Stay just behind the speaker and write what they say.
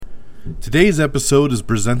Today's episode is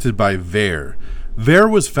presented by Vaer. Vaer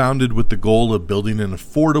was founded with the goal of building an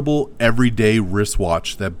affordable, everyday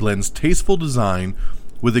wristwatch that blends tasteful design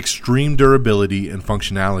with extreme durability and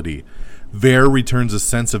functionality. Vaer returns a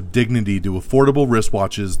sense of dignity to affordable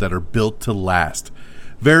wristwatches that are built to last.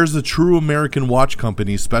 Vaer is a true American watch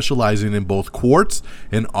company specializing in both quartz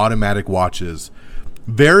and automatic watches.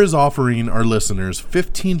 Vaer is offering our listeners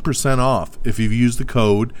 15% off if you use the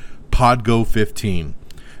code PODGO15.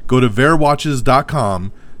 Go to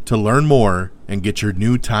vaerwatches.com to learn more and get your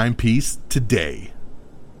new timepiece today.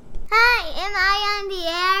 Hi, am I on the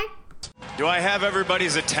air? Do I have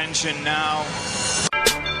everybody's attention now?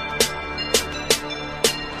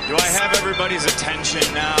 Do I have everybody's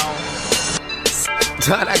attention now?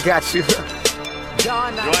 Don, I got you. Do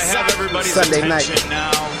I have everybody's Sunday attention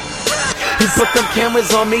night. now? You put them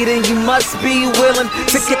cameras on me, then you must be willing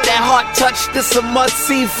to get that heart touch. This a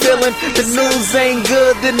must-see feeling. The news ain't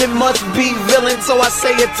good, then it must be villain. So I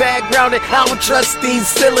say a tag grounded, I don't trust these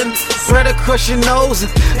ceilings. Spread across your nose,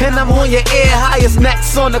 and I'm on your ear. Highest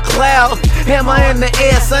necks on the cloud. Am I in the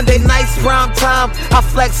air? Sunday nights, prime time. I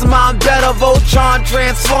flex my better. Voltron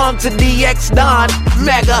transform to DX Don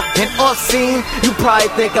Mega and Orsine. You probably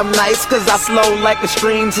think I'm nice, cause I flow like a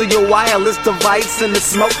stream to your wireless device. And the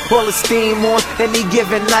smoke full of steam on any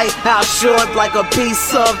given night. I'll short like a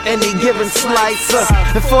piece of any given slice.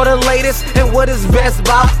 And for the latest and what is best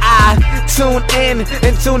about, I tune in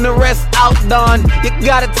and tune the rest out. Don, you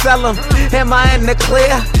gotta tell them, am I in the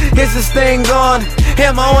clear? Is this thing on?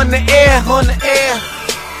 Am I on the air? On the air?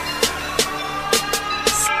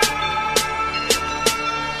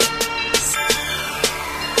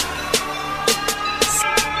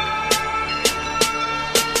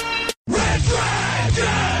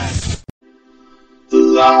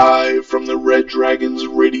 Live from the Red Dragons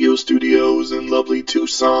radio studios in lovely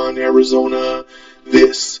Tucson, Arizona,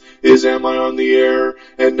 this is Am I on the Air?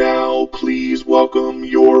 And now, please welcome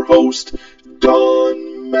your host,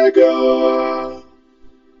 Don Mega.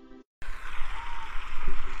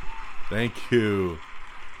 Thank you.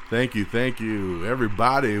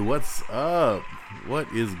 Everybody, what's up? What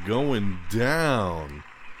is going down?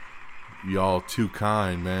 Y'all too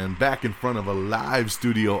kind, man. Back in front of a live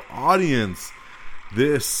studio audience.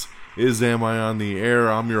 This is Am I on the Air?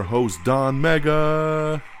 I'm your host, Don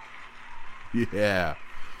Mega. Yeah,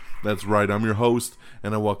 that's right. I'm your host,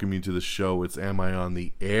 and I welcome you to the show. It's Am I on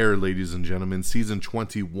the Air, ladies and gentlemen. Season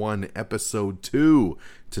 21, Episode 2.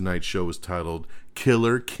 Tonight's show is titled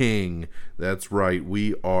Killer King. That's right.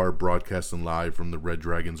 We are broadcasting live from the Red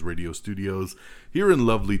Dragons radio studios here in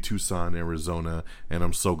lovely Tucson, Arizona, and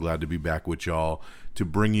I'm so glad to be back with y'all to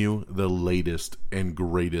bring you the latest and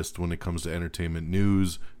greatest when it comes to entertainment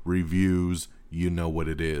news, reviews. You know what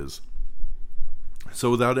it is. So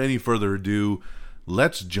without any further ado,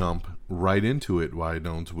 let's jump right into it, why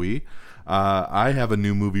don't we? I have a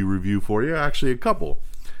new movie review for you, actually a couple.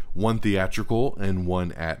 One theatrical and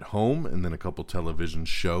one at home, and then a couple television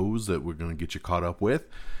shows that we're going to get you caught up with.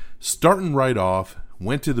 Starting right off,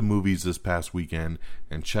 went to the movies this past weekend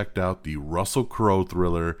and checked out the Russell Crowe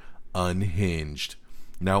thriller Unhinged.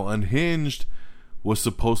 Now, Unhinged was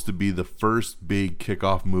supposed to be the first big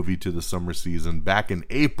kickoff movie to the summer season back in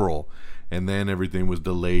April, and then everything was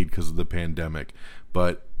delayed because of the pandemic.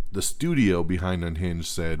 But the studio behind Unhinged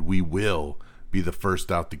said, we will be the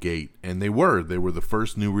first out the gate. And they were. They were the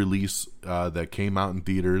first new release that came out in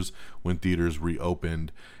theaters when theaters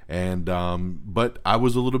reopened. And but I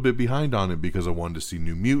was a little bit behind on it because I wanted to see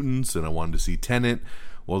New Mutants and I wanted to see Tenet.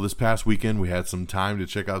 Well, this past weekend we had some time to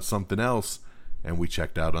check out something else, and we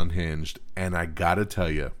checked out Unhinged. And I gotta tell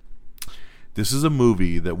you, this is a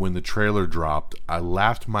movie that when the trailer dropped, I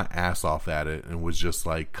laughed my ass off at it and was just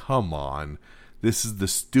like, come on. This is the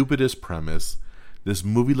stupidest premise. This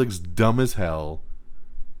movie looks dumb as hell.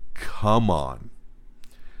 Come on.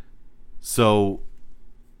 So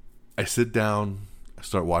I sit down, I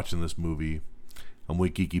start watching this movie. I'm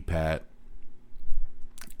with Geeky Pat.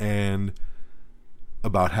 And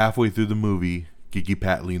about halfway through the movie, Geeky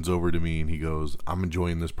Pat leans over to me and he goes, I'm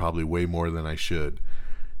enjoying this probably way more than I should.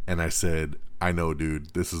 And I said, I know,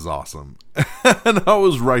 dude, this is awesome. And I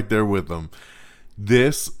was right there with him.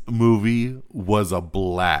 This movie was a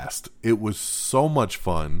blast. It was so much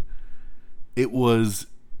fun. It was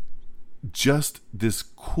just this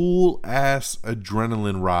cool ass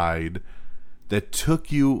adrenaline ride that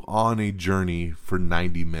took you on a journey for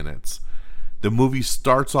 90 minutes. The movie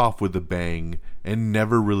starts off with a bang and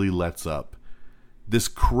never really lets up. This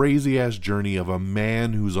crazy ass journey of a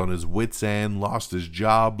man who's on his wit's end, lost his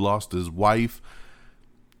job, lost his wife,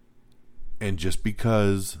 and just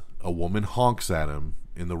because a woman honks at him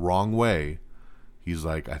in the wrong way he's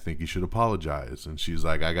like, I think you should apologize. And she's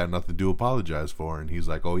like, I got nothing to apologize for. And he's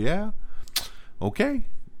like, oh yeah? Okay.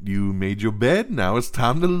 You made your bed, now it's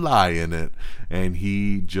time to lie in it. And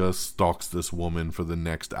he just stalks this woman for the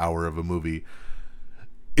next hour of a movie.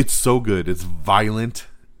 It's so good. It's violent.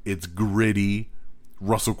 It's gritty.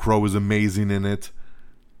 Russell Crowe is amazing in it.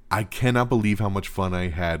 I cannot believe how much fun I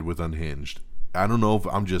had with Unhinged. I don't know if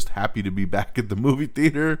I'm just happy to be back at the movie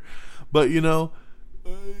theater, but you know,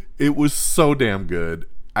 it was so damn good.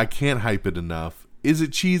 I can't hype it enough. Is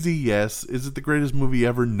it cheesy? Yes. Is it the greatest movie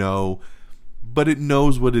ever? No. But it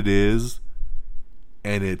knows what it is,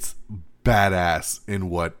 and it's badass in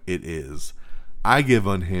what it is. I give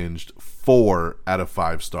Unhinged 4 out of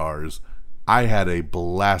 5 stars. I had a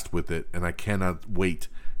blast with it, and I cannot wait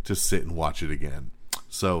to sit and watch it again.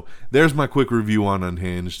 So there's my quick review on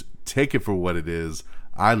Unhinged. Take it for what it is.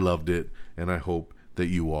 I loved it, and I hope that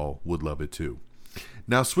you all would love it too.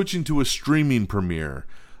 Now, switching to a streaming premiere.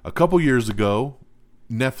 A couple years ago,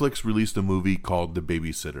 Netflix released a movie called The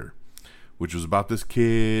Babysitter, which was about this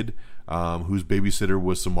kid whose babysitter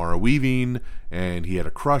was Samara Weaving, and he had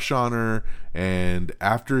a crush on her, and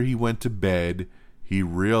after he went to bed, he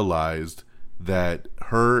realized that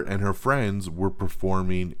her and her friends were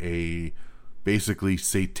performing a basically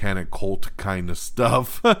satanic cult kind of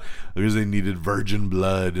stuff because they needed virgin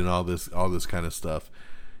blood and all this kind of stuff.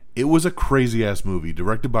 It was a crazy ass movie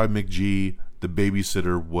directed by McG. The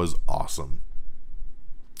Babysitter was awesome.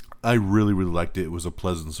 I really, really liked it. It was a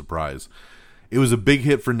pleasant surprise. It was a big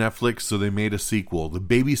hit for Netflix, so they made a sequel. The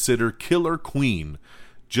Babysitter Killer Queen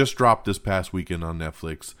just dropped this past weekend on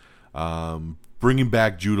Netflix, bringing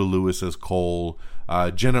back Judah Lewis as Cole.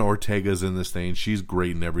 Jenna Ortega's in this thing. She's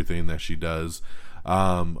great in everything that she does.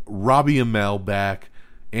 Robbie Amell back.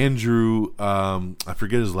 Andrew, I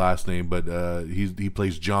forget his last name, but he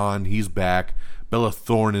plays John. He's back. Bella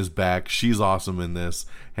Thorne is back. She's awesome in this.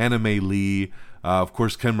 Hannah Mae Lee. Of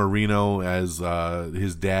course, Ken Marino as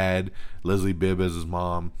his dad, Leslie Bibb as his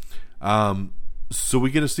mom. So we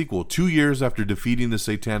get a sequel. 2 years after defeating the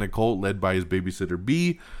satanic cult led by his babysitter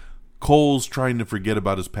B, Cole's trying to forget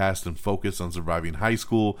about his past and focus on surviving high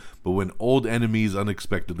school, but when old enemies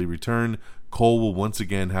unexpectedly return, Cole will once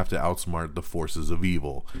again have to outsmart the forces of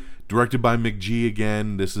evil. Directed by McG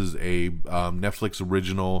again. This is a Netflix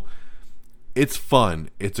original. It's fun.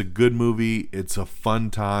 It's a good movie. It's a fun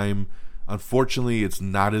time. Unfortunately, it's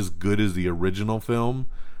not as good as the original film.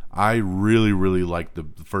 I really, really liked the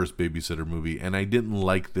first Babysitter movie, and I didn't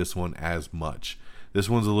like this one as much. This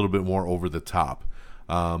one's a little bit more over the top.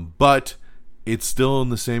 But it's still in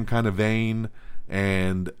the same kind of vein,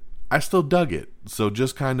 and I still dug it. So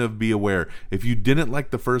just kind of be aware. If you didn't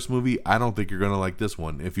like the first movie, I don't think you're going to like this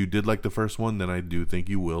one. If you did like the first one, then I do think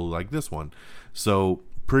you will like this one. So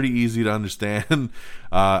pretty easy to understand.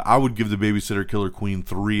 I would give The Babysitter Killer Queen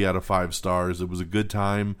 3 out of 5 stars. It was a good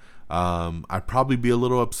time. I'd probably be a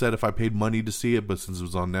little upset if I paid money to see it, but since it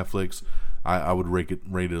was on Netflix, I would rate it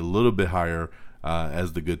a little bit higher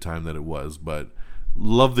as the good time that it was. But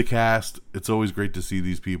love the cast. It's always great to see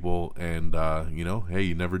these people, and hey,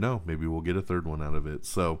 you never know, maybe we'll get a third one out of it.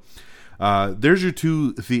 So there's your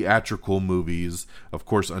 2 theatrical movies. Of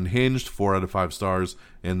course, Unhinged, 4 out of 5 stars,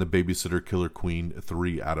 and The Babysitter Killer Queen,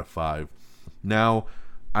 3 out of 5. Now,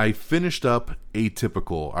 I finished up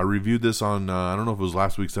Atypical. I reviewed this on I don't know if it was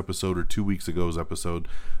last week's episode or 2 weeks ago's episode,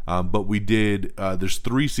 but we did there's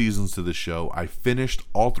 3 seasons to the show. I finished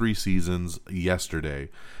all 3 seasons yesterday,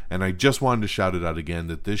 and I just wanted to shout it out again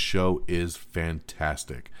that this show is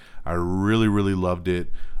fantastic. I really, really loved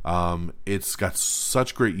it. It's got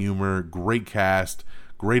such great humor, great cast,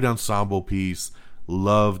 great ensemble piece.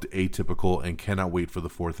 Loved Atypical and cannot wait for the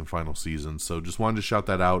 4th and final season. So just wanted to shout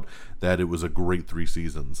that out, that it was a great 3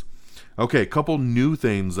 seasons. Okay, a couple new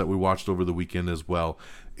things that we watched over the weekend as well.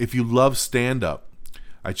 If you love stand-up,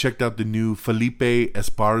 I checked out the new Felipe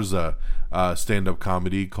Esparza stand-up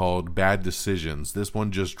comedy called Bad Decisions. This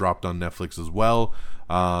one just dropped on Netflix as well.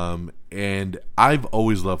 And I've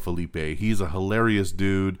always loved Felipe. He's a hilarious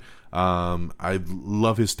dude. I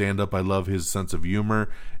love his stand-up. I love his sense of humor.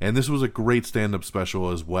 And this was a great stand-up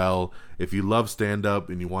special as well. If you love stand-up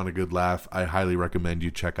and you want a good laugh, I highly recommend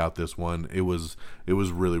you check out this one. It was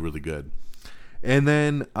really, really good. And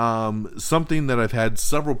then something that I've had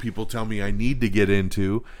several people tell me I need to get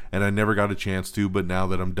into, and I never got a chance to, but now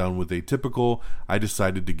that I'm done with Atypical, I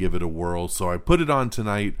decided to give it a whirl. So I put it on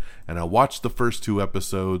tonight, and I watched the first 2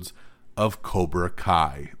 episodes of Cobra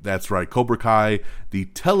Kai. That's right, Cobra Kai, the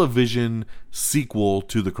television sequel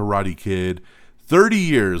to The Karate Kid. 30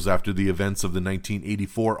 years after the events of the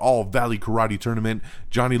 1984 All-Valley Karate Tournament,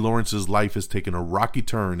 Johnny Lawrence's life has taken a rocky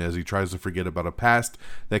turn as he tries to forget about a past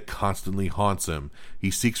that constantly haunts him.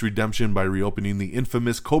 He seeks redemption by reopening the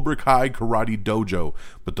infamous Cobra Kai Karate Dojo,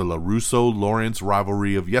 but the LaRusso-Lawrence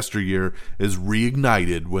rivalry of yesteryear is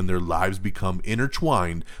reignited when their lives become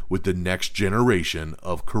intertwined with the next generation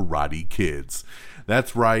of karate kids.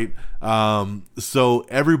 That's right. So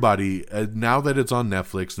everybody, now that it's on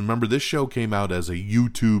Netflix, remember this show came out as a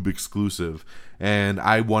YouTube exclusive, and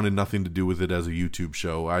I wanted nothing to do with it as a YouTube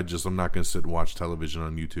show. I'm not going to sit and watch television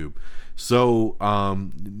on YouTube. So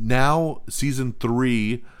now season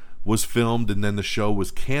 3 was filmed, and then the show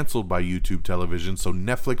was canceled by YouTube Television, so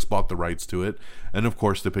Netflix bought the rights to it, and of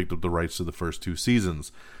course they picked up the rights to the first 2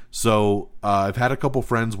 seasons. So I've had a couple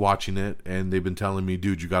friends watching it, and they've been telling me,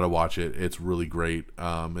 dude, you got to watch it. It's really great.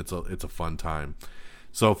 It's a fun time.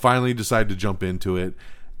 So finally decided to jump into it.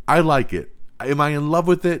 I like it. Am I in love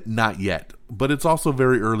with it? Not yet. But it's also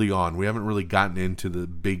very early on. We haven't really gotten into the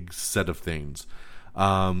big set of things.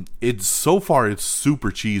 It's so far it's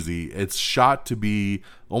super cheesy. It's shot to be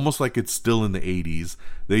almost like it's still in the 80s.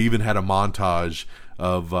 They even had a montage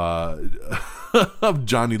of of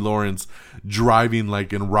Johnny Lawrence driving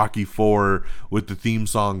like in Rocky IV with the theme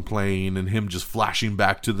song playing and him just flashing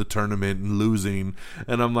back to the tournament and losing.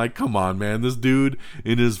 And I'm like, come on, man, this dude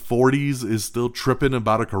in his 40s is still tripping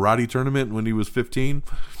about a karate tournament when he was 15.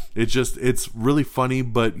 It's really funny,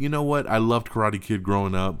 but you know what? I loved Karate Kid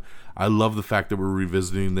growing up. I love the fact that we're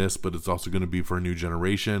revisiting this, but it's also going to be for a new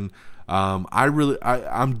generation.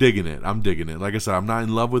 I'm digging it. Like I said, I'm not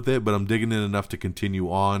in love with it, but I'm digging it enough to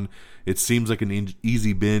continue on. It seems like an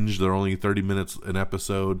easy binge. They're only 30 minutes an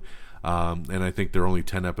episode, and I think they're only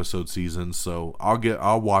 10 episode seasons. So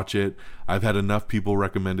I'll watch it. I've had enough people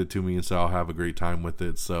recommend it to me, and so I'll have a great time with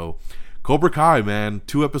it. So Cobra Kai, man,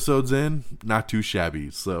 2 episodes in, not too shabby.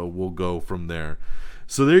 So we'll go from there.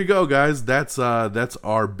 So there you go, guys. That's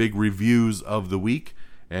our big reviews of the week.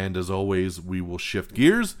 And as always, we will shift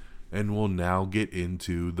gears and we'll now get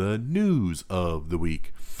into the news of the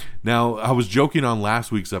week. Now, I was joking on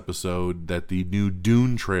last week's episode that the new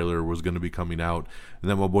Dune trailer was going to be coming out, and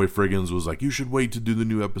then my boy Friggins was like, you should wait to do the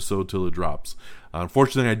new episode till it drops.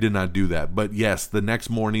 Unfortunately, I did not do that. But yes, the next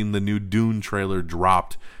morning, the new Dune trailer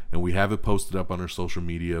dropped, and we have it posted up on our social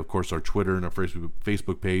media. Of course, our Twitter and our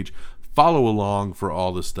Facebook page. Follow along for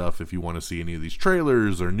all this stuff if you want to see any of these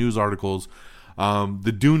trailers or news articles.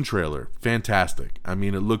 The Dune trailer, fantastic. I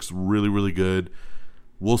mean, it looks really, really good.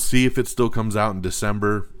 We'll see if it still comes out in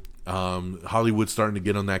December. Hollywood's starting to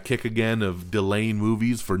get on that kick again of delaying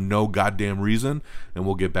movies for no goddamn reason, and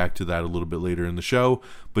we'll get back to that a little bit later in the show.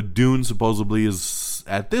 But Dune supposedly is,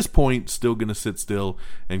 at this point, still going to sit still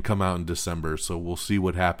and come out in December, so we'll see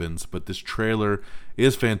what happens. But this trailer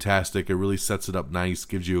is fantastic. It really sets it up nice,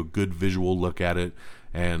 gives you a good visual look at it,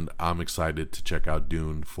 and I'm excited to check out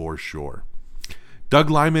Dune for sure. Doug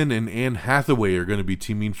Liman and Anne Hathaway are going to be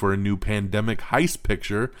teaming for a new pandemic heist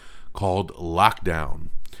picture called Lockdown.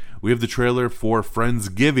 We have the trailer for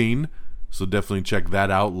Friendsgiving, so definitely check that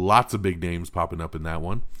out. Lots of big names popping up in that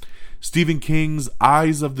one. Stephen King's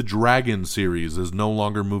Eyes of the Dragon series is no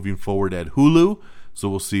longer moving forward at Hulu, so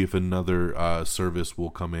we'll see if another service will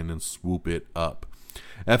come in and swoop it up.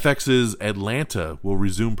 FX's Atlanta will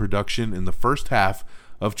resume production in the first half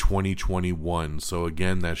of 2021. So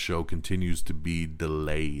again, that show continues to be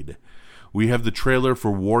delayed. We have the trailer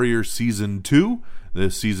for Warrior Season 2.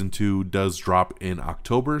 The Season 2 does drop in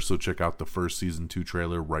October, so check out the first Season 2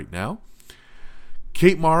 trailer right now.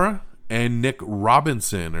 Kate Mara and Nick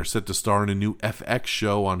Robinson are set to star in a new FX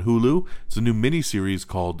show on Hulu. It's a new miniseries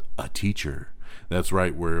called A Teacher. That's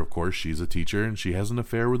right, where, of course, she's a teacher and she has an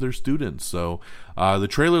affair with her students. So the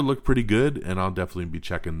trailer looked pretty good, and I'll definitely be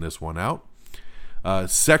checking this one out.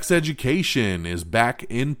 Sex Education is back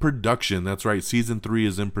in production. That's right, Season 3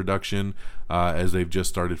 is in production as they've just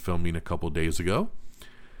started filming a couple days ago.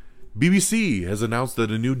 BBC has announced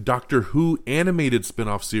that a new Doctor Who animated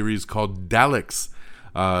spin-off series called Daleks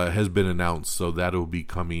has been announced, so that'll be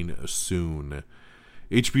coming soon.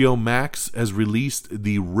 HBO Max has released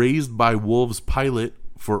the Raised by Wolves pilot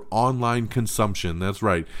for online consumption. That's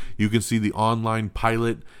right, you can see the online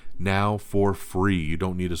pilot now for free. You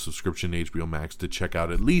don't need a subscription to HBO Max to check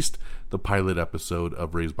out at least the pilot episode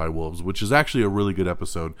of Raised by Wolves, which is actually a really good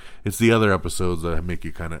episode. It's the other episodes that make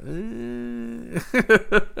you kind of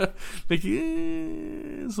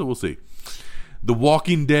so we'll see. The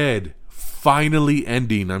Walking Dead finally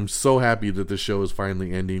ending. I'm so happy that the show is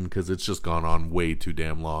finally ending because it's just gone on way too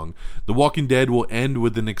damn long. The Walking Dead will end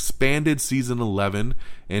with an expanded season 11,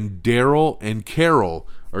 and Daryl and Carol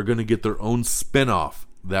are going to get their own spinoff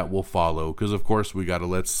that will follow, because of course we got to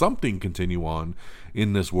let something continue on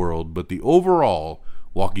in this world, but the overall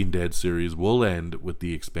Walking Dead series will end with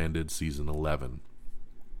the expanded season 11.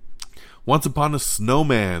 Once Upon a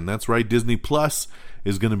Snowman, that's right, Disney Plus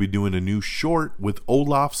is going to be doing a new short with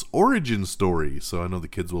Olaf's origin story, so I know the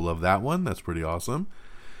kids will love that one. That's pretty awesome.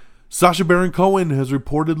 Sacha Baron Cohen has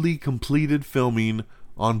reportedly completed filming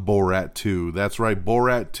on Borat 2. That's right,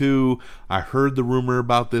 Borat 2. I heard the rumor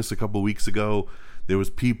about this a couple weeks ago. There was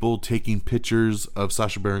people taking pictures of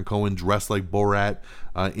Sacha Baron Cohen dressed like Borat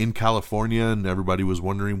in California, and everybody was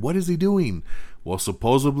wondering, what is he doing? Well,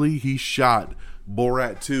 supposedly he shot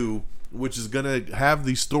Borat 2, which is going to have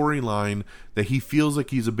the storyline that he feels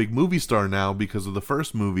like he's a big movie star now because of the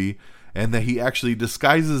first movie, and that he actually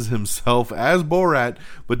disguises himself as Borat,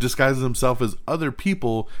 but disguises himself as other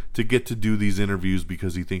people to get to do these interviews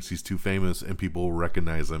because he thinks he's too famous and people will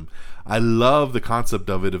recognize him. I love the concept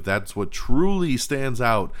of it if that's what truly stands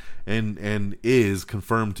out and is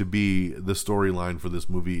confirmed to be the storyline for this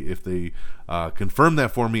movie. If they confirm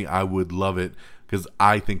that for me, I would love it, because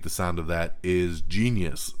I think the sound of that is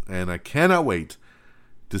genius, and I cannot wait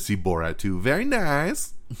to see Borat 2. Very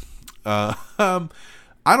nice.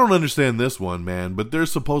 I don't understand this one, man, but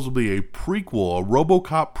there's supposedly a prequel, a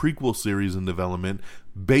RoboCop prequel series in development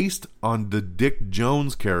based on the Dick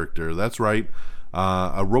Jones character. That's right,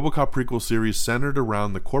 a RoboCop prequel series centered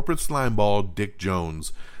around the corporate slimeball Dick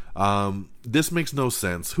Jones. This makes no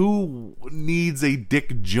sense. Who needs a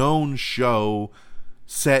Dick Jones show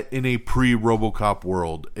set in a pre-RoboCop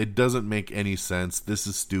world? It doesn't make any sense. This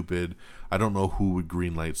is stupid. I don't know who would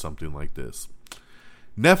greenlight something like this.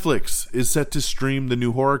 Netflix is set to stream the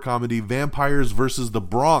new horror comedy Vampires vs. the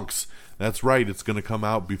Bronx. That's right, it's going to come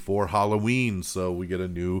out before Halloween, so we get a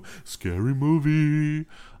new scary movie.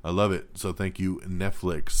 I love it. So thank you,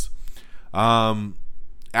 Netflix.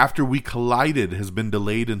 After We Collided has been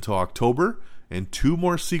delayed until October, and 2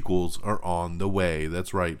 more sequels are on the way.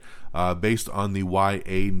 That's right, based on the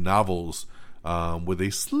YA novels, with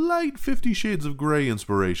a slight 50 Shades of Grey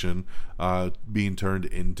inspiration being turned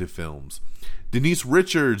into films. Denise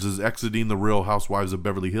Richards is exiting The Real Housewives of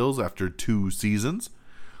Beverly Hills after 2 seasons.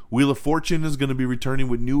 Wheel of Fortune is going to be returning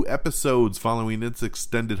with new episodes following its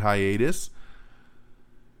extended hiatus.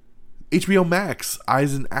 HBO Max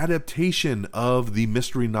eyes an adaptation of the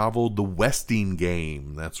mystery novel The Westing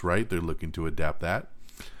Game. That's right, they're looking to adapt that.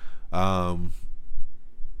 Kevin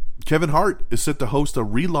Hart is set to host a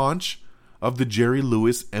relaunch of the Jerry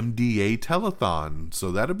Lewis MDA Telethon. So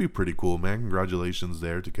that'll be pretty cool, man. Congratulations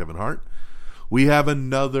there to Kevin Hart. We have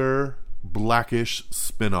another Blackish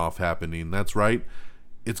spinoff happening. That's right.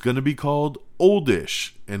 It's going to be called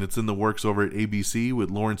Oldish, and it's in the works over at ABC with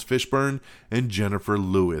Lawrence Fishburne and Jennifer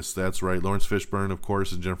Lewis. That's right. Lawrence Fishburne, of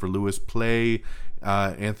course, and Jennifer Lewis play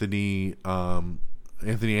Anthony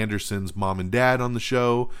Anderson's mom and dad on the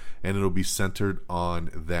show, and it'll be centered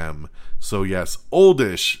on them. So yes,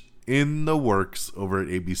 Oldish in the works over at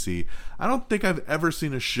ABC. I don't think I've ever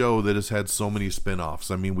seen a show that has had so many spinoffs.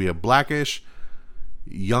 I mean, we have Blackish,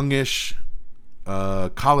 Youngish,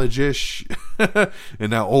 College-ish, and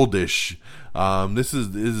now Oldish. This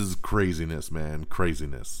is craziness, man.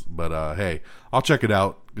 Craziness. But hey, I'll check it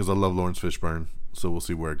out because I love Lawrence Fishburne, so we'll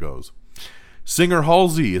see where it goes. Singer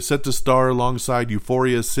Halsey is set to star alongside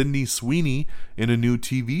Euphoria's Sydney Sweeney in a new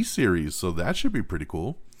TV series, so that should be pretty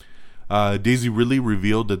cool. Daisy Ridley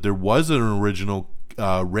revealed that there was an original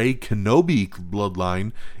Rey Kenobi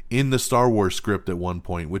bloodline in the Star Wars script at one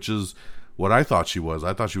point, which is what I thought she was.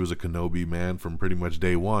 I thought she was a Kenobi, man, from pretty much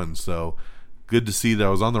day one. So good to see that I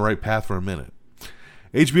was on the right path for a minute.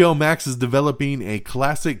 HBO Max is developing a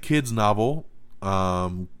classic kids novel. We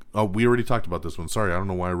already talked about this one. Sorry, I don't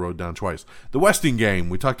know why I wrote it down twice. The Westing Game.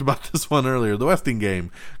 We talked about this one earlier. The Westing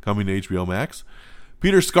Game coming to HBO Max.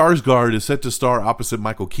 Peter Skarsgård is set to star opposite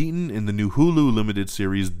Michael Keaton in the new Hulu limited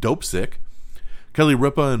series Dopesick. Kelly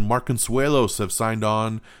Ripa and Mark Consuelos have signed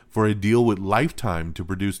on for a deal with Lifetime to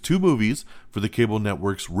produce 2 movies for the cable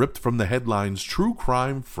network's ripped from the headlines true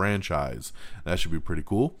crime franchise. That should be pretty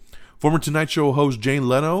cool. Former Tonight Show host Jane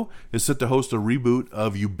Leno is set to host a reboot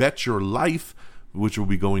of You Bet Your Life, which will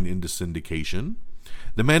be going into syndication.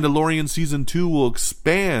 The Mandalorian Season 2 will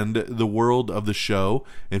expand the world of the show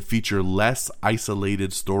and feature less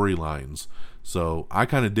isolated storylines. So I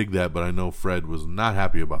kind of dig that, but I know Fred was not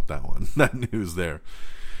happy about that one. That news there.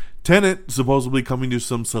 Tenet supposedly coming to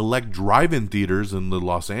some select drive-in theaters in the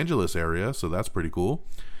Los Angeles area, so that's pretty cool.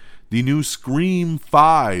 The new Scream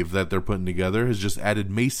 5 that they're putting together has just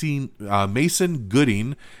added Mason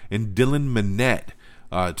Gooding and Dylan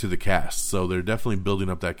Minnette to the cast. So they're definitely building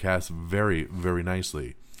up that cast very, very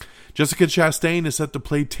nicely. Jessica Chastain is set to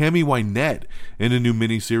play Tammy Wynette in a new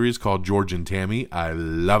miniseries called George and Tammy. I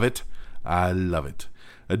love it. I love it.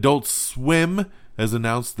 Adult Swim has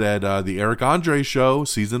announced that the Eric Andre Show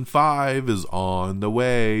Season 5 is on the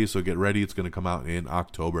way, so get ready. It's going to come out in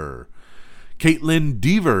October. Caitlin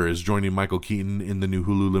Dever is joining Michael Keaton in the new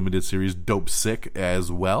Hulu limited series Dope Sick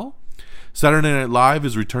as well. Saturday Night Live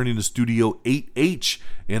is returning to Studio 8H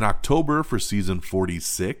in October for season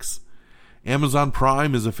 46. Amazon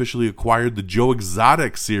Prime has officially acquired the Joe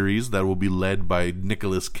Exotic series that will be led by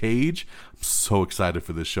Nicolas Cage. I'm so excited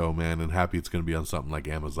for this show, man, and happy it's going to be on something like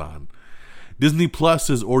Amazon. Disney Plus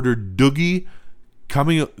has ordered Doogie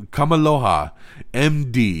Kameāloha,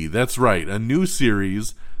 MD. That's right, a new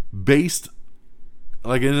series based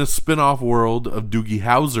like in a spin-off world of Doogie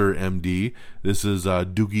Howser, MD. This is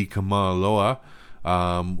Doogie Kameāloha,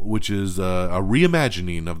 which is a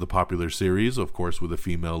reimagining of the popular series, of course, with a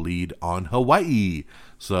female lead on Hawaii.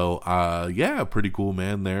 So, yeah, pretty cool,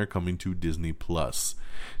 man, there, coming to Disney+.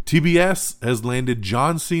 TBS has landed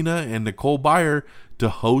John Cena and Nicole Byer to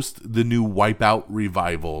host the new Wipeout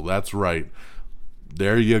revival. That's right.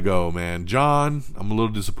 There you go, man. John, I'm a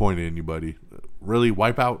little disappointed in you, buddy. Really,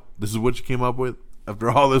 Wipeout? This is what you came up with after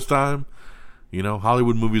all this time? You know,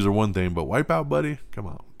 Hollywood movies are one thing, but Wipeout, buddy? Come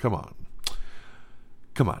on.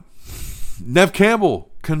 Neve Campbell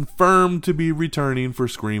confirmed to be returning for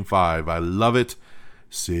Scream 5. I love it.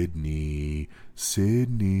 Sydney,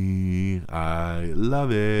 I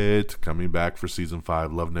love it. Coming back for season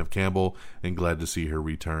 5. Love Neve Campbell and glad to see her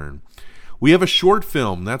return. We have a short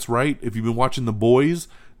film. That's right. If you've been watching The Boys,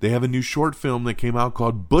 they have a new short film that came out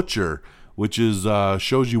called Butcher, which is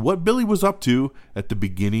shows you what Billy was up to at the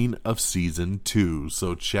beginning of season 2.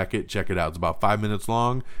 So check it out. It's about 5 minutes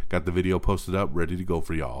long. Got the video posted up, ready to go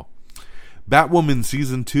for y'all. Batwoman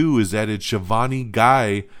season 2 is added Shivani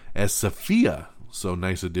Ghai as Sophia. So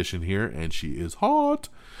nice addition here, and she is hot.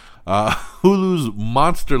 Hulu's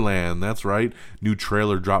Monsterland, that's right. New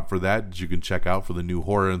trailer dropped for that you can check out for the new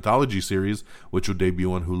horror anthology series, which will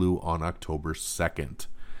debut on Hulu on October 2nd.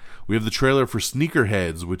 We have the trailer for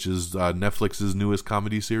Sneakerheads, which is Netflix's newest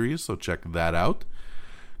comedy series, so check that out.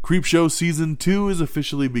 Creepshow Season 2 has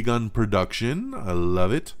officially begun production. I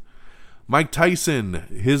love it. Mike Tyson,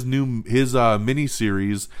 his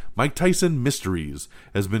mini-series, Mike Tyson Mysteries,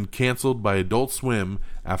 has been canceled by Adult Swim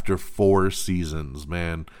after 4 seasons.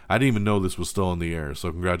 Man, I didn't even know this was still on the air,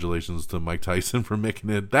 so congratulations to Mike Tyson for making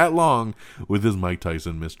it that long with his Mike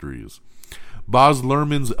Tyson Mysteries. Baz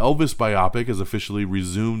Luhrmann's Elvis biopic has officially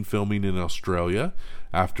resumed filming in Australia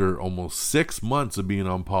after almost 6 months of being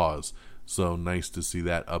on pause. So nice to see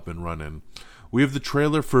that up and running. We have the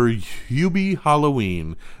trailer for Hubie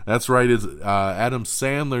Halloween. That's right, it's Adam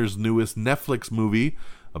Sandler's newest Netflix movie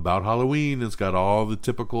about Halloween. It's got all the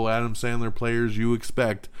typical Adam Sandler players you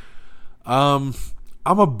expect. I'm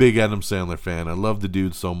a big Adam Sandler fan. I love the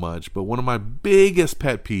dude so much. But one of my biggest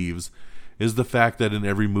pet peeves is the fact that in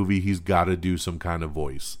every movie he's got to do some kind of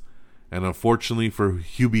voice. And unfortunately for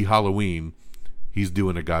Hubie Halloween, he's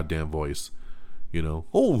doing a goddamn voice. You know,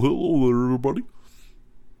 oh, hello there, everybody.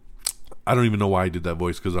 I don't even know why I did that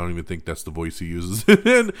voice, because I don't even think that's the voice he uses.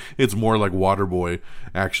 It's more like Waterboy,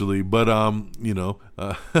 actually. But, you know,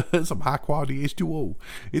 some high quality H2O.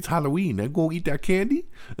 It's Halloween. I'm going to eat that candy.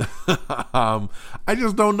 I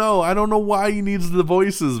just don't know. I don't know why he needs the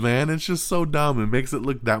voices, man. It's just so dumb. It makes it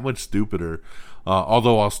look that much stupider.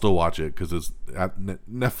 Although I'll still watch it, because it's at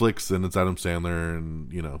Netflix and it's Adam Sandler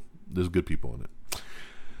and, you know, there's good people in it.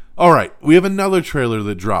 All right. We have another trailer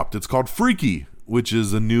that dropped. It's called Freaky, which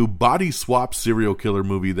is a new body swap serial killer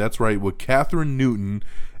movie. That's right, with Catherine Newton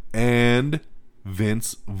and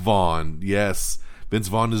Vince Vaughn. Yes, Vince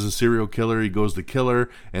Vaughn is a serial killer. He goes to kill her,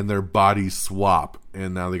 and their bodies swap.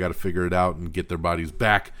 And now they got to figure it out and get their bodies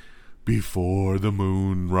back before the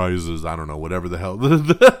moon rises. I don't know, whatever the hell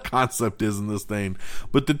the concept is in this thing.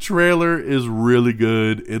 But the trailer is really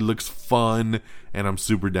good. It looks fun, and I'm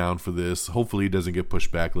super down for this. Hopefully it doesn't get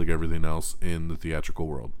pushed back like everything else in the theatrical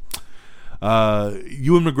world.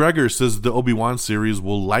 Ewan McGregor says the Obi-Wan series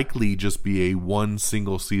will likely just be a one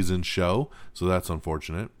single season show, so that's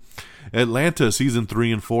unfortunate. Atlanta season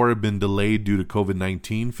 3 and 4 have been delayed due to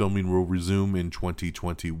COVID-19. Filming will resume in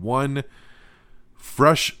 2021.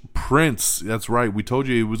 Fresh Prince, that's right, we told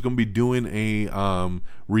you he was going to be doing a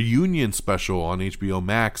reunion special on HBO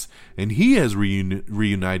Max, and he has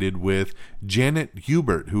reunited with Janet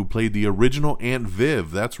Hubert, who played the original Aunt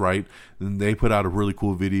Viv. That's right, and they put out a really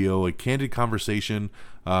cool video, a candid conversation,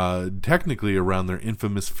 technically around their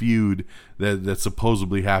infamous feud that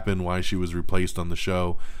supposedly happened while she was replaced on the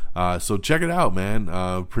show. So check it out,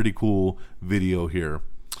 man. Pretty cool video here.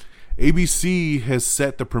 ABC has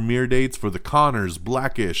set the premiere dates for The Conners,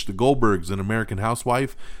 Blackish, The Goldbergs, and American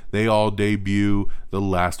Housewife. They all debut the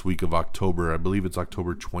last week of October. I believe it's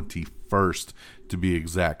October 21st to be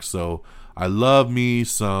exact. So I love me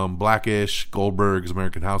some Blackish, Goldbergs,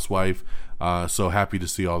 American Housewife. So happy to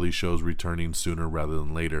see all these shows returning sooner rather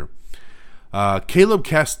than later. Caleb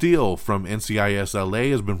Castile from NCIS LA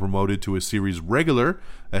has been promoted to a series regular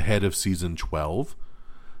ahead of season 12.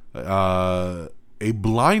 A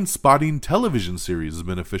blind spotting television series has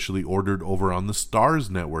been officially ordered over on the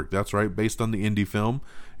Starz network. That's right, based on the indie film,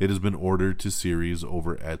 it has been ordered to series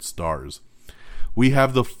over at Starz. We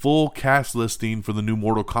have the full cast listing for the new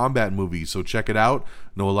Mortal Kombat movie, so check it out.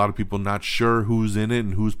 I know a lot of people not sure who's in it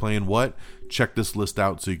and who's playing what. Check this list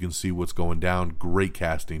out so you can see what's going down. Great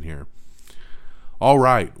casting here. All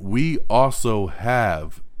right, we also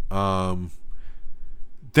have...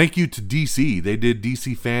 thank you to DC. They did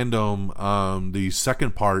DC Fandom, the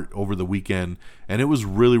second part over the weekend, and it was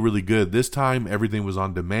really, really good. This time, everything was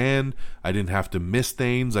on demand. I didn't have to miss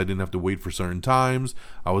things. I didn't have to wait for certain times.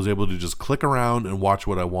 I was able to just click around and watch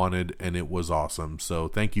what I wanted, and it was awesome. So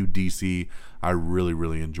thank you, DC. I really,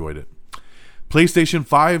 really enjoyed it. PlayStation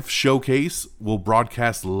 5 Showcase will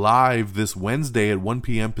broadcast live this Wednesday at 1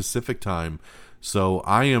 p.m. Pacific Time. So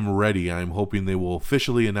I am ready. I'm hoping they will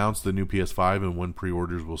officially announce the new PS5 and when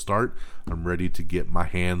pre-orders will start. I'm ready to get my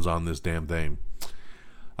hands on this damn thing.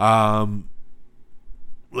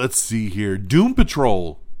 Let's see here. Doom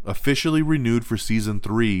Patrol officially renewed for Season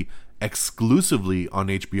 3 exclusively on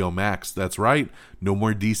HBO Max. That's right. No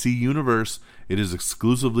more DC Universe. It is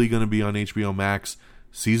exclusively going to be on HBO Max.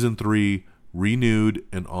 Season 3 renewed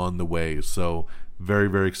and on the way. So... very,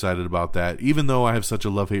 very excited about that. Even though I have such a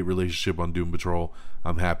love-hate relationship on Doom Patrol,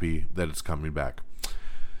 I'm happy that it's coming back.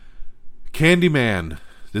 Candyman.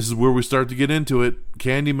 This is where we start to get into it.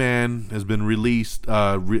 Candyman has been released.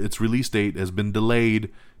 Its release date has been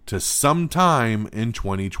delayed to sometime in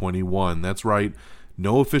 2021. That's right.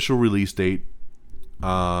 No official release date.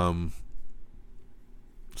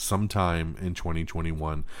 Sometime in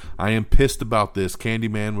 2021. I am pissed about this.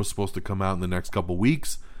 Candyman was supposed to come out in the next couple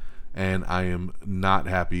weeks. And I am not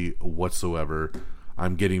happy whatsoever.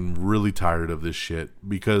 I'm getting really tired of this shit.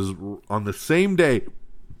 Because on the same day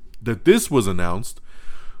that this was announced,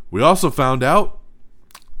 we also found out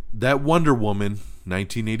that Wonder Woman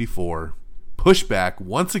 1984 pushed back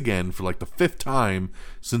once again for like the 5th time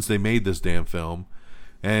since they made this damn film.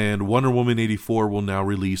 And Wonder Woman 84 will now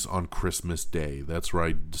release on Christmas Day. That's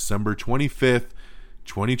right, December 25th,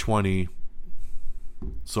 2020.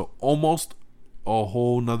 So almost a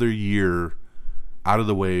whole nother year out of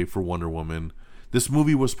the way for Wonder Woman. This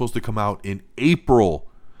movie was supposed to come out in April,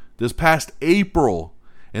 this past April,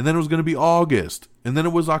 and then it was going to be August, and then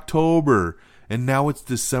it was October, and now it's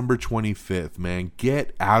December 25th, man.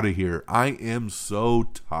 Get out of here. I am so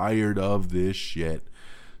tired of this shit.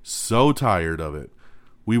 So tired of it.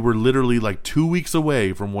 We were literally like 2 weeks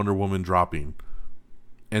away from Wonder Woman dropping,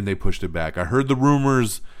 and they pushed it back. I heard the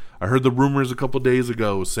rumors a couple days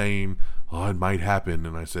ago saying, oh, it might happen.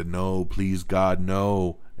 And I said, no, please, God,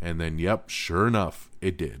 no. And then, yep, sure enough,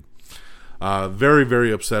 it did. Very,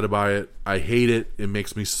 very upset about it. I hate it. It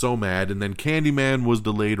makes me so mad. And then Candyman was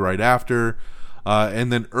delayed right after.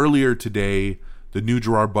 And then earlier today, the new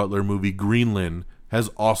Gerard Butler movie, Greenland, has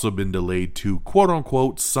also been delayed to,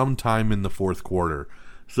 quote-unquote, sometime in the 4th quarter.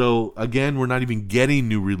 So, again, we're not even getting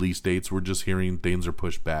new release dates. We're just hearing things are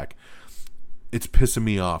pushed back. It's pissing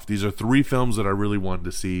me off. These are 3 films that I really wanted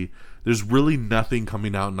to see. There's really nothing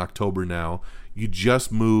coming out in October now. You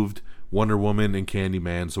just moved Wonder Woman and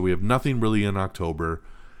Candyman, so we have nothing really in October.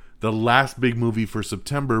 The last big movie for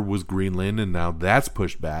September was Greenland, and now that's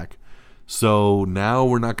pushed back. So now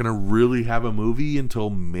we're not going to really have a movie until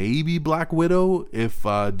maybe Black Widow if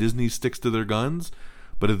Disney sticks to their guns.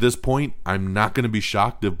 But at this point, I'm not going to be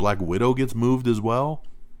shocked if Black Widow gets moved as well.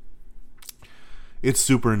 It's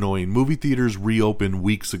super annoying. Movie theaters reopened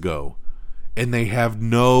weeks ago, and they have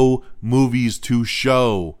no movies to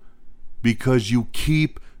show because you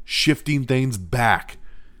keep shifting things back.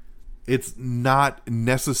 It's not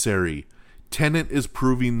necessary. Tenet is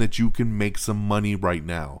proving that you can make some money right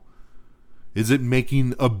now. Is it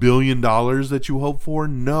making $1 billion that you hope for?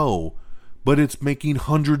 No. But it's making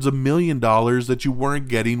hundreds of $1 million that you weren't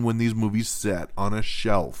getting when these movies sat on a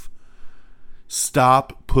shelf.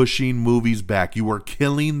 Stop pushing movies back. You are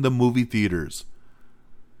killing the movie theaters.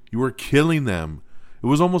 You are killing them. It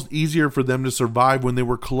was almost easier for them to survive when they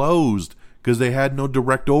were closed because they had no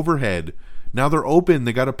direct overhead. Now they're open.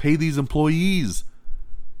 They got to pay these employees.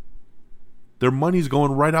 Their money's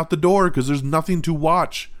going right out the door because there's nothing to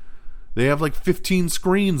watch. They have like 15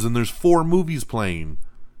 screens and there's 4 movies playing.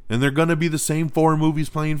 And they're going to be the same 4 movies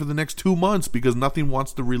playing for the next 2 months because nothing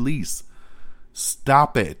wants to release.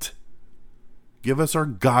 Stop it. Give us our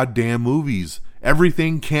goddamn movies.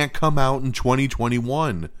 Everything can't come out in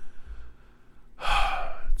 2021.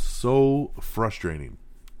 It's so frustrating.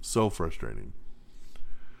 So frustrating.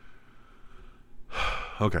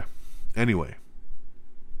 Okay. Anyway.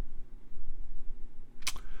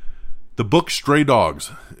 The book Stray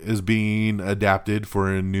Dogs is being adapted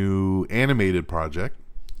for a new animated project.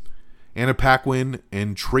 Anna Paquin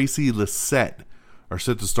and Tracy Lysette are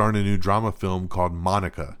set to star in a new drama film called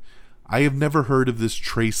Monica. I have never heard of this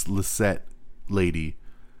Trace Lysette lady,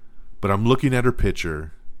 but I'm looking at her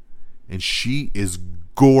picture, and she is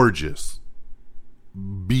gorgeous.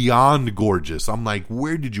 Beyond gorgeous. I'm like,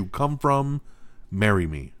 where did you come from? Marry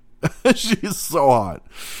me. She is so hot.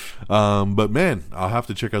 But man, I'll have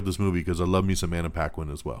to check out this movie because I love me some Anna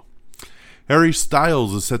Paquin as well. Harry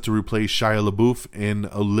Styles is set to replace Shia LaBeouf in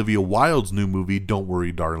Olivia Wilde's new movie, Don't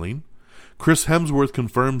Worry, Darling. Chris Hemsworth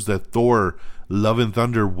confirms that Thor Love and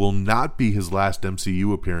Thunder will not be his last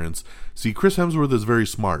MCU appearance. See, Chris Hemsworth is very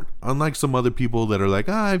smart. Unlike some other people that are like,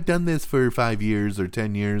 I've done this for 5 years or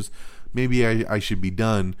 10 years. Maybe I should be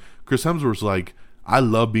done. Chris Hemsworth's like, I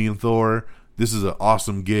love being Thor. This is an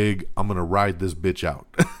awesome gig. I'm going to ride this bitch out.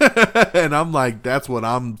 And I'm like, that's what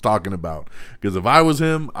I'm talking about. Because if I was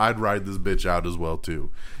him, I'd ride this bitch out as well,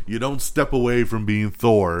 too. You don't step away from being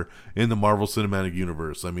Thor in the Marvel Cinematic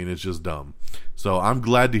Universe. I mean, it's just dumb. So I'm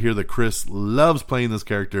glad to hear that Chris loves playing this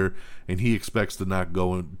character, and he expects to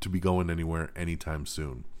be going anywhere anytime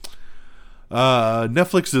soon.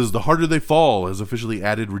 Netflix's The Harder They Fall has officially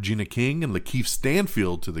added Regina King and Lakeith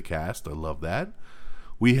Stanfield to the cast. I love that.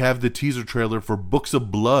 We have the teaser trailer for Books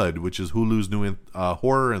of Blood, which is Hulu's new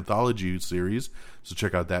horror anthology series. So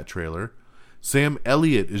check out that trailer. Sam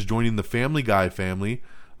Elliott is joining the Family Guy family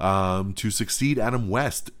to succeed Adam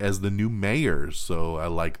West as the new mayor. So I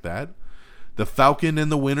like that. The Falcon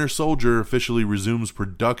and the Winter Soldier officially resumes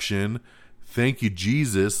production. Thank you,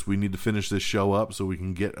 Jesus. We need to finish this show up so we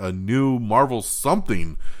can get a new Marvel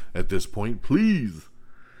something at this point. Please.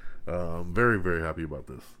 Very, very happy about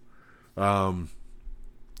this.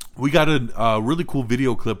 We got a really cool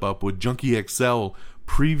video clip up with Junkie XL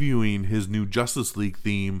previewing his new Justice League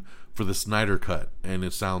theme for the Snyder Cut, and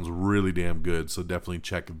it sounds really damn good, so definitely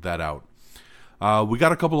check that out. We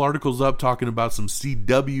got a couple articles up talking about some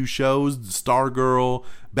CW shows, Stargirl,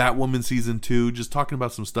 Batwoman Season 2, just talking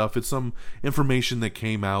about some stuff. It's some information that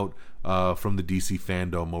came out from the DC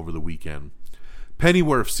fandom over the weekend.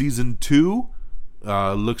 Pennyworth Season 2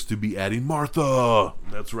 looks to be adding Martha.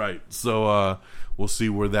 That's right. So we'll see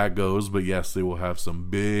where that goes. But yes, they will have some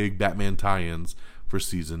big Batman tie-ins for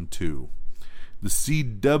Season 2. The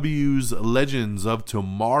CW's Legends of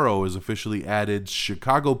Tomorrow has officially added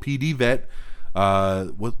Chicago PD vet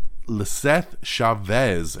with Lysette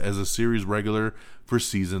Chavez as a series regular for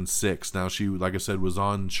Season 6. Now, she, like I said, was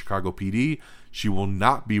on Chicago PD. She will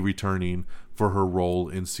not be returning for her role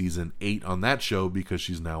in Season 8 on that show because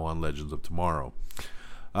she's now on Legends of Tomorrow.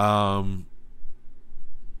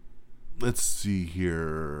 Let's see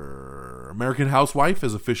here. American Housewife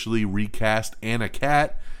has officially recast Anna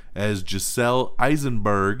Cat as Giselle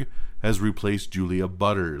Eisenberg has replaced Julia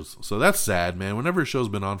Butters. So that's sad, man. Whenever a show's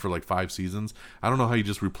been on for like 5 seasons, I don't know how you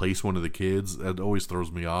just replace one of the kids. That always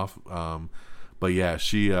throws me off. But yeah,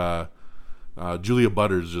 Julia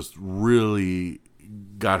Butters just really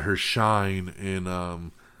got her shine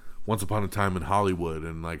in Once Upon a Time in Hollywood,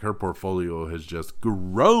 and like her portfolio has just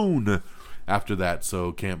grown after that.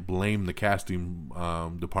 So can't blame the casting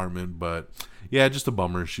department, but yeah, just a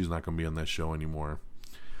bummer she's not going to be on that show anymore.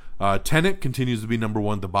 Tenet continues to be number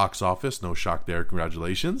 1 at the box office. No shock there.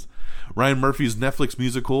 Congratulations. Ryan Murphy's Netflix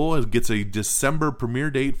musical gets a December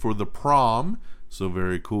premiere date for The Prom. So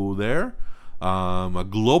very cool there. A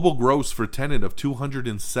global gross for Tenet of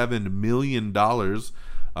 $207 million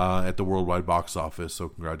at the worldwide box office. So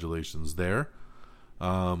congratulations there.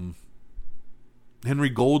 Henry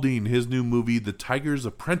Golding, his new movie, The Tiger's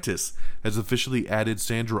Apprentice, has officially added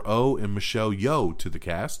Sandra Oh and Michelle Yeoh to the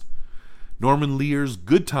cast. Norman Lear's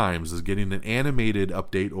Good Times is getting an animated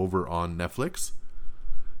update over on Netflix.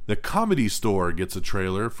 The Comedy Store gets a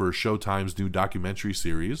trailer for Showtime's new documentary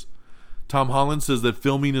series. Tom Holland says that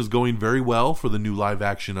filming is going very well for the new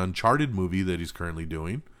live-action Uncharted movie that he's currently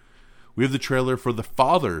doing. We have the trailer for The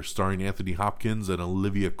Father, starring Anthony Hopkins and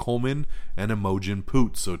Olivia Colman and Imogen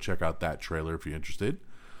Poots, so check out that trailer if you're interested.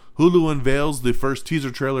 Hulu unveils the first teaser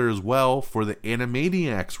trailer as well for the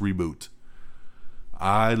Animaniacs reboot.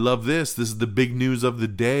 I love this. This is the big news of the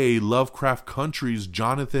day. Lovecraft Country's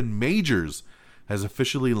Jonathan Majors has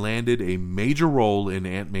officially landed a major role in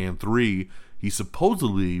Ant-Man 3. he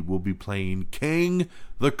supposedly will be playing Kang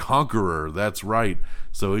the Conqueror. That's right.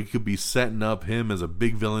 So it could be setting up him as a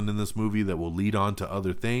big villain in this movie that will lead on to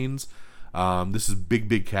other things. This is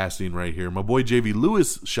big casting right here. My boy JV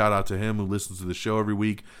Lewis, shout out to him, who listens to the show every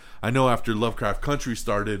week. I know after Lovecraft Country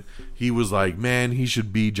started, he was like, man, he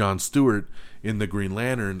should be Jon Stewart in the Green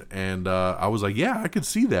Lantern. And I was like, yeah, I could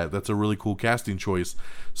see that. That's a really cool casting choice.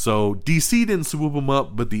 So DC didn't swoop him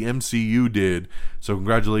up, but the MCU did. So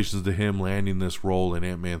congratulations to him landing this role in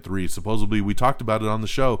Ant-Man 3. Supposedly, we talked about it on the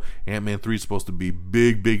show. Ant-Man 3 is supposed to be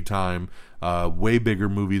big time. Way bigger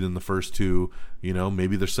movie than the first two. You know,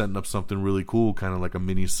 maybe they're setting up something really cool, kind of like a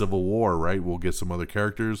mini Civil War, right? We'll get some other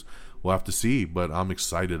characters. We'll have to see, but I'm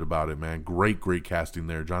excited about it, man. Great casting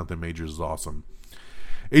there. Jonathan Majors is awesome.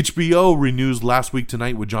 HBO renews Last Week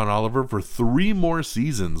Tonight with John Oliver for 3 more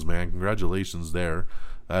seasons, man. Congratulations there.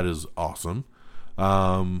 That is awesome.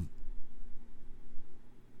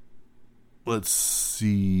 Let's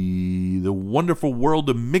see. The Wonderful World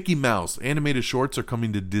of Mickey Mouse animated shorts are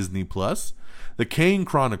coming to Disney+. The Kane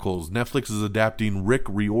Chronicles. Netflix is adapting Rick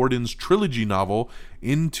Riordan's trilogy novel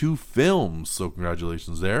into films. So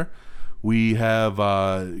congratulations there. We have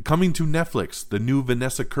coming to Netflix, the new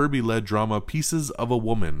Vanessa Kirby-led drama Pieces of a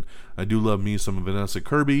Woman. I do love me some Vanessa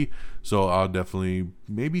Kirby, so I'll definitely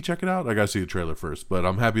maybe check it out. I gotta see the trailer first, but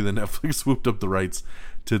I'm happy that Netflix swooped up the rights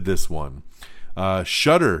to this one.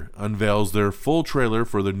 Shudder unveils their full trailer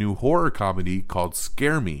for the new horror comedy called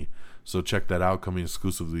Scare Me. So check that out, coming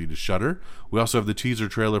exclusively to Shudder. We also have the teaser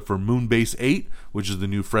trailer for Moonbase 8, which is the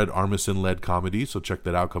new Fred Armisen-led comedy. So check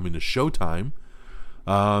that out, coming to Showtime.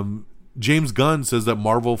 James Gunn says that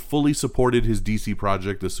Marvel fully supported his DC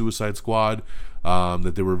project, The Suicide Squad,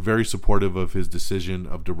 that they were very supportive of his decision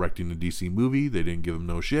of directing a DC movie. They didn't give him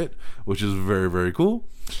no shit, which is very cool.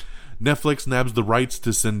 Netflix nabs the rights to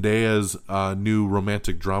Zendaya's new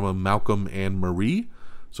romantic drama, Malcolm and Marie.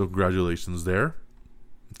 So congratulations there.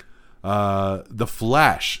 The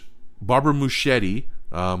Flash, Barbara Muschietti,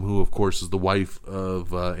 who of course is the wife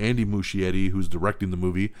of Andy Muschietti, who's directing the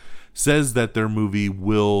movie, says that their movie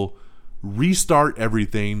will restart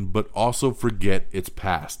everything but also forget its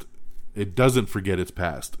past. It doesn't forget its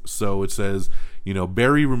past. So it says, you know,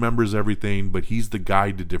 Barry remembers everything, but he's the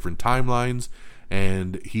guide to different timelines,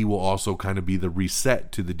 and he will also kind of be the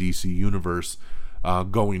reset to the DC universe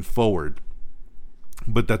going forward.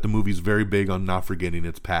 But that the movie's very big on not forgetting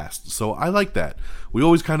its past. So I like that. We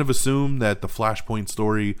always kind of assume that the Flashpoint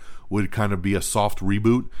story would kind of be a soft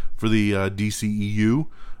reboot for the DCEU.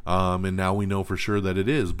 And now we know for sure that it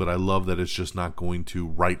is. But I love that it's just not going to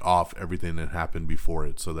write off everything that happened before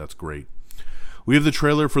it. So that's great. We have the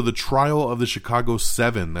trailer for The Trial of the Chicago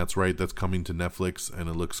 7. That's right. That's coming to Netflix. And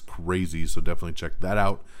it looks crazy. So definitely check that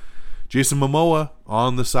out. Jason Momoa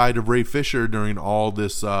on the side of Ray Fisher during all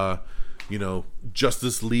this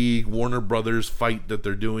Justice League, Warner Brothers fight that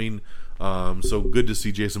they're doing. So good to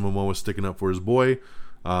see Jason Momoa sticking up for his boy.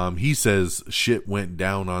 He says shit went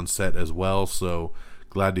down on set as well, so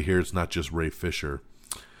glad to hear it's not just Ray Fisher.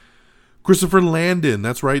 Christopher Landon,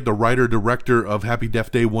 that's right, the writer-director of Happy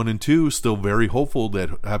Death Day 1 and 2, still very hopeful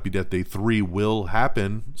that Happy Death Day 3 will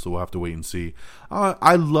happen, so we'll have to wait and see.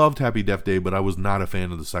 I loved Happy Death Day, but I was not a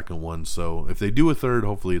fan of the second one, so if they do a third,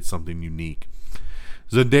 hopefully it's something unique.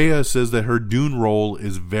 Zendaya says that her Dune role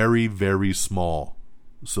is very small.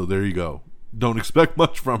 So there you go. Don't expect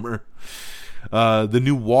much from her. The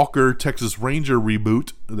new Walker Texas Ranger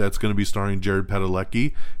reboot that's going to be starring Jared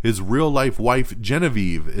Padalecki. His real-life wife,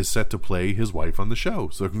 Genevieve, is set to play his wife on the show.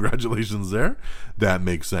 So congratulations there. That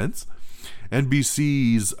makes sense.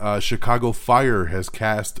 NBC's Chicago Fire has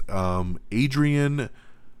cast Adrian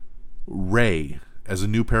Ray as a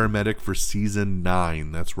new paramedic for season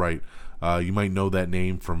 9. That's right. You might know that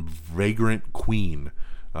name from Vagrant Queen.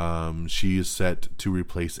 She is set to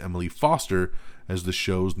replace Emily Foster as the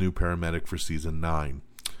show's new paramedic for season 9.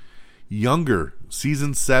 Younger,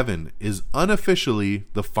 season 7, is unofficially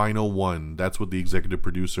the final one. That's what the executive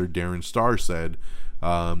producer Darren Star said.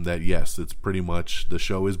 That yes, it's pretty much the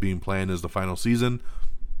show is being planned as the final season,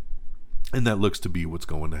 and that looks to be what's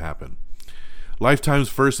going to happen. Lifetime's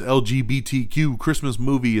first LGBTQ Christmas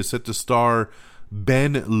movie is set to star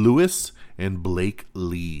Ben Lewis and Blake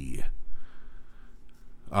Lee.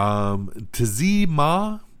 Tazee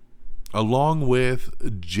Ma, along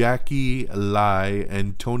with Jackie Lai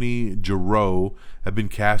and Tony Giraud, have been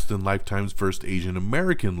cast in Lifetime's first Asian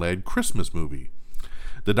American-led Christmas movie.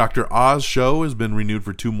 The Dr. Oz show has been renewed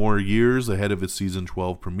for 2 more years ahead of its season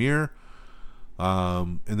 12 premiere.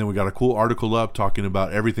 And then we got a cool article up talking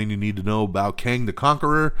about everything you need to know about Kang the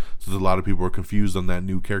Conqueror, since a lot of people are confused on that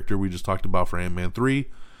new character we just talked about for Ant-Man 3.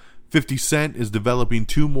 50 Cent is developing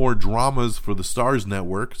 2 more dramas for the Starz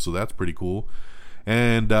Network, so that's pretty cool.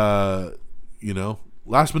 And,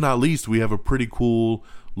 last but not least, we have a pretty cool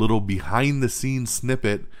little behind-the-scenes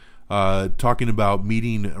snippet talking about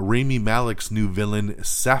meeting Rami Malek's new villain,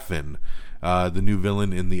 Safin, the new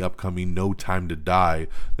villain in the upcoming No Time to Die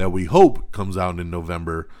that we hope comes out in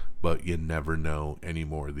November, but you never know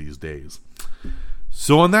anymore these days.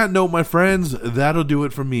 So on that note, my friends, that'll do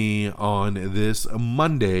it for me on this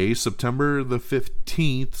Monday, September the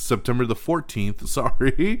 14th,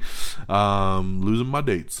 sorry. Losing my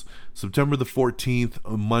dates. September the 14th,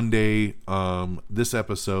 Monday, this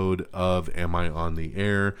episode of Am I on the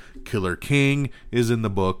Air? Killer King is in the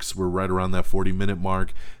books. We're right around that 40-minute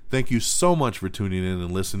mark. Thank you so much for tuning in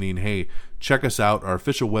and listening. Hey, check us out, our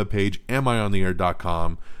official webpage,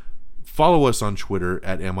 amiontheair.com. Follow us on Twitter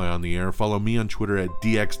at Am I on the Air. Follow me on Twitter at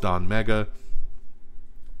DXDonMega.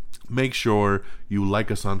 Make sure you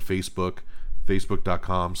like us on Facebook,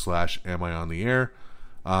 facebook.com/Am I on the Air.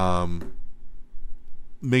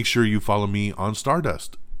 Make sure you follow me on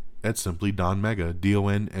Stardust at Simply Don Mega,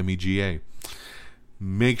 DONMEGA.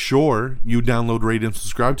 Make sure you download, rate, and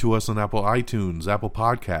subscribe to us on Apple iTunes, Apple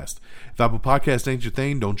Podcast. If Apple Podcast ain't your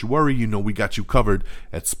thing, don't you worry. You know we got you covered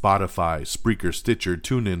at Spotify, Spreaker, Stitcher,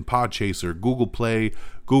 TuneIn, Podchaser, Google Play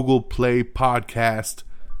Podcast,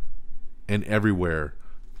 and everywhere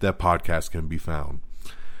that podcast can be found.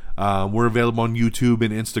 We're available on YouTube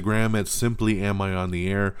and Instagram at Simply Am I on the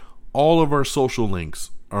Air. All of our social links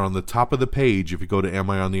are on the top of the page. If you go to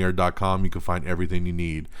amiontheair.com, you can find everything you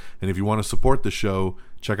need. And if you want to support the show,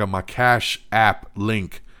 check out my Cash App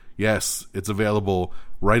link. Yes, it's available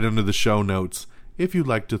right under the show notes if you'd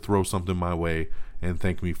like to throw something my way and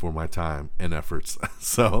thank me for my time and efforts.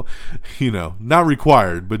 So, not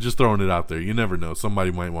required, but just throwing it out there. You never know.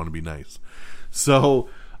 Somebody might want to be nice. So,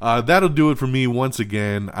 that'll do it for me once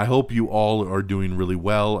again. I hope you all are doing really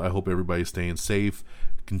well. I hope everybody's staying safe,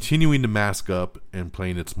 continuing to mask up, and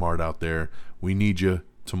playing it smart out there. We need you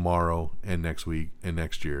tomorrow and next week and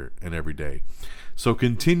next year and every day. So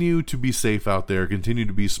continue to be safe out there. Continue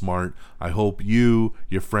to be smart. I hope you,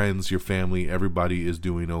 your friends, your family, everybody is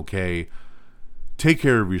doing okay. Take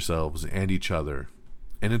care of yourselves and each other.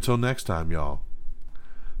 And until next time, y'all.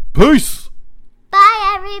 Peace!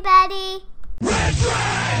 Bye, everybody. Red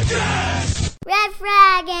Dragon!